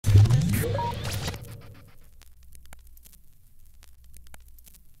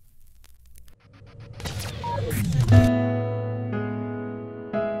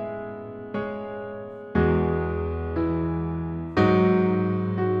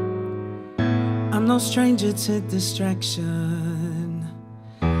I'm no stranger to distraction.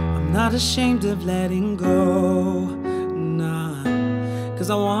 I'm not ashamed of letting go, nah.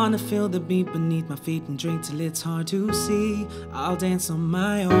 Cause I wanna feel the beat beneath my feet and drink till it's hard to see. I'll dance on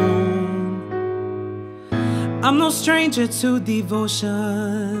my own. I'm no stranger to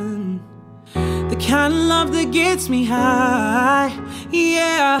devotion, the kind of love that gets me high,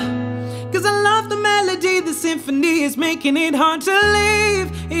 yeah. Cause I love the melody, the symphony is making it hard to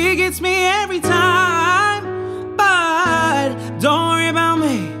leave. It gets me every time. But don't worry about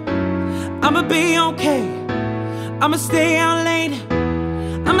me, I'ma be okay. I'ma stay out late,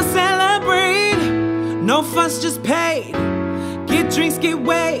 I'ma celebrate. No fuss, just paid. Get drinks, get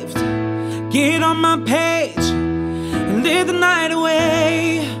waved. Get on my page and live the night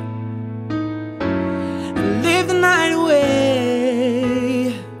away. Live the night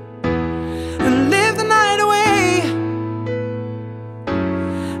away. And live the night away.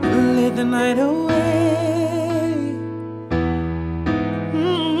 Live the night away.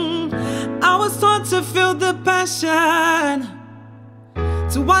 I was taught to feel the passion,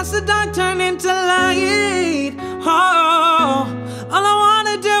 to watch the dark turn into light. Oh, all I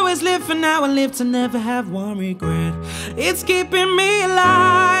wanna do is live for now and live to never have one regret. It's keeping me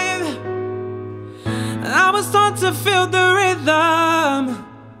alive. I was taught to feel the rhythm.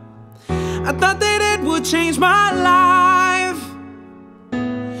 I thought that it would change my life,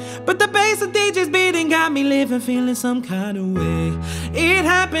 but the bass of DJ's beating got me living, feeling some kind of way. It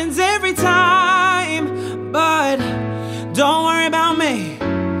happens every time, but don't worry about me,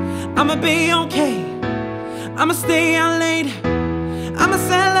 I'ma be okay. I'ma stay out late, I'ma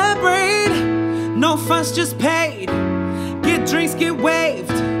celebrate. No fuss, just paid. Get drinks, get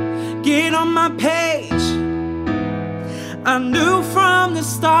waved. Get on my page. I knew from the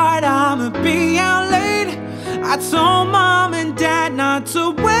start I'ma be out late. I told mom and dad not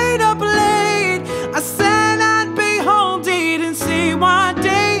to wait up late. I said I'd be home, didn't see what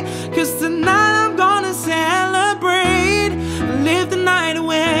day. Cause tonight I'm gonna celebrate. Live the night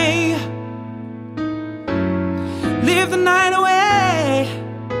away. Live the night away.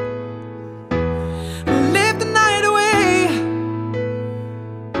 Live the night away.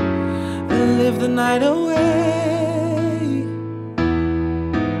 Live the night away.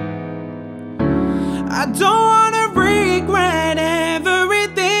 I don't wanna regret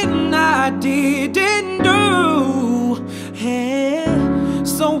everything I didn't do, yeah.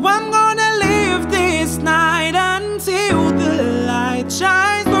 So I'm gonna live this night until the light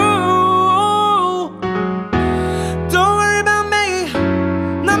shines through. Don't worry about me,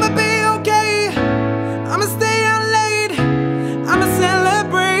 I'ma be okay. I'ma stay out late, I'ma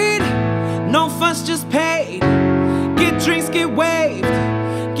celebrate. No fuss, just paid. Get drinks, get waved.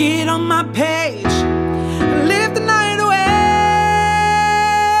 Get on my page. Live the night away.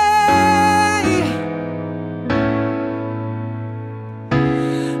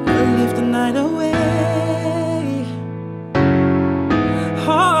 Live the night away.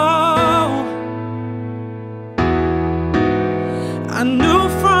 Oh, I knew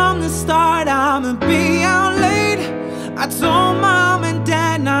from the start I'ma be out late. I told my